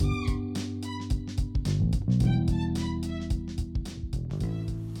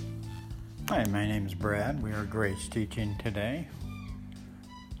Hi, my name is Brad. We are Grace teaching today.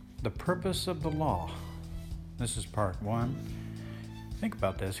 The purpose of the law. This is part 1. Think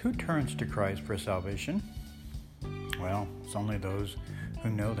about this. Who turns to Christ for salvation? Well, it's only those who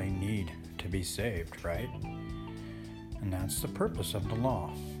know they need to be saved, right? And that's the purpose of the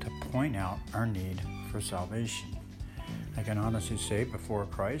law, to point out our need for salvation. I can honestly say before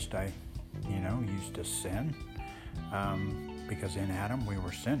Christ, I used to sin. Because in Adam we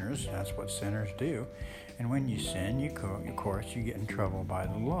were sinners. That's what sinners do. And when you sin, of course, you get in trouble by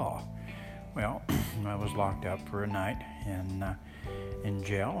the law. Well, I was locked up for a night in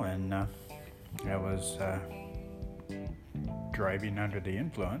jail, and I was driving under the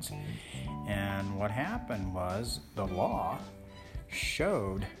influence. And what happened was the law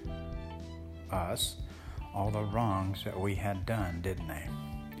showed us all the wrongs that we had done, didn't they?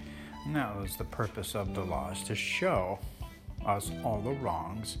 And that was the purpose of the law, is to show us all the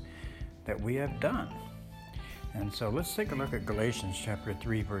wrongs that we have done. And so let's take a look at Galatians chapter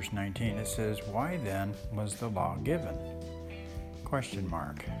 3, verse 19. It says, "Why then was the law given?" Question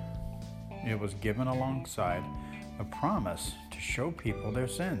mark. It was given alongside a promise to show people their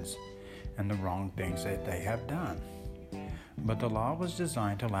sins and the wrong things that they have done. But the law was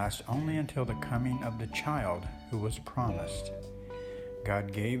designed to last only until the coming of the child who was promised.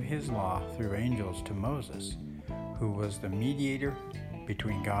 God gave his law through angels to Moses, who was the mediator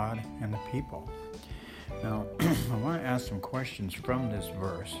between God and the people. Now, I want to ask some questions from this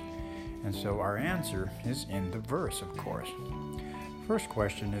verse, and so our answer is in the verse, of course. First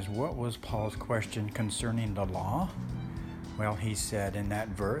question is, what was Paul's question concerning the law? Well, he said in that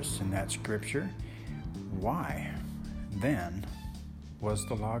verse, in that scripture, why then was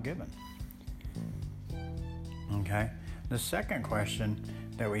the law given? Okay. The second question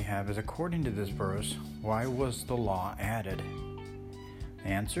that we have is, according to this verse, why was the law added?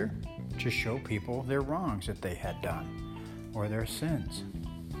 Answer, to show people their wrongs that they had done, or their sins.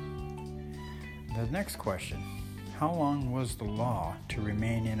 The next question, how long was the law to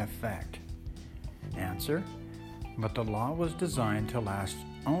remain in effect? Answer, but the law was designed to last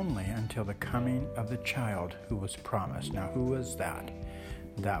only until the coming of the child who was promised. Now, who was that?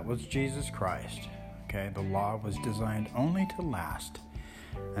 That was Jesus Christ. Okay, the law was designed only to last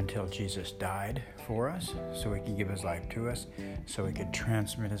until Jesus died for us, so he could give his life to us, so he could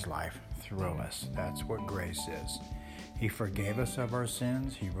transmit his life through us. That's what grace is. He forgave us of our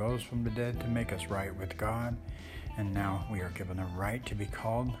sins. He rose from the dead to make us right with God, and now we are given a right to be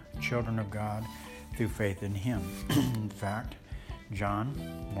called children of God through faith in him. In fact, John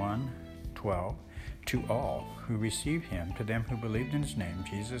 1:12, to all who received him, to them who believed in his name,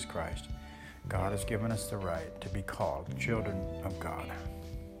 Jesus Christ, God has given us the right to be called children of God.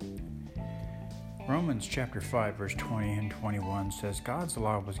 Romans chapter 5, verse 20 and 21 says, God's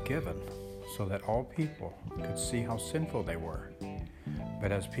law was given so that all people could see how sinful they were.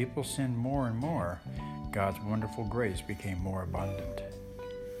 But as people sinned more and more, God's wonderful grace became more abundant.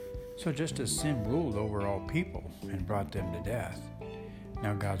 So just as sin ruled over all people and brought them to death,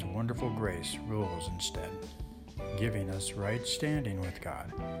 now God's wonderful grace rules instead, giving us right standing with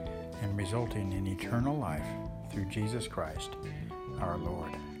God and resulting in eternal life through Jesus Christ, our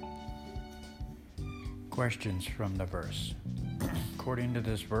Lord. Questions from the verse. According to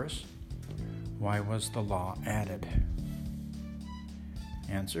this verse, why was the law added?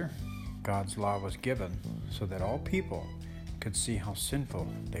 Answer, God's law was given so that all people could see how sinful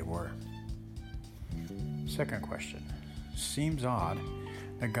they were. Second question. Seems odd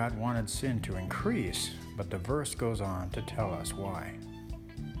that God wanted sin to increase, but the verse goes on to tell us why.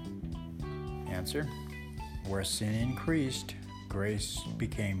 Answer, where sin increased, grace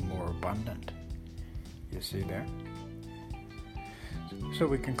became more abundant. You see there? So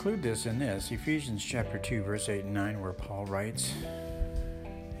we conclude this in this, Ephesians chapter 2, verse 8 and 9, where Paul writes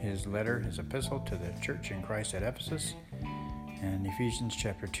his letter, his epistle to the church in Christ at Ephesus. And Ephesians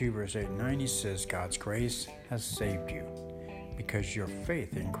chapter 2, verse 8 and 9, he says, God's grace has saved you because your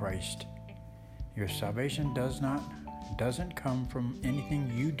faith in Christ. Your salvation doesn't come from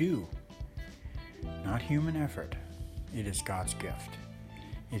anything you do, not human effort. It is God's gift.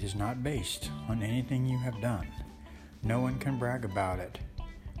 It is not based on anything you have done. No one can brag about it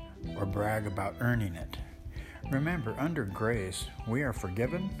or brag about earning it. Remember, under grace, we are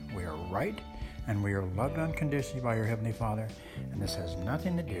forgiven, we are right, and we are loved unconditionally by your Heavenly Father, and this has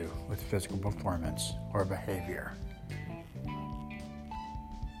nothing to do with physical performance or behavior.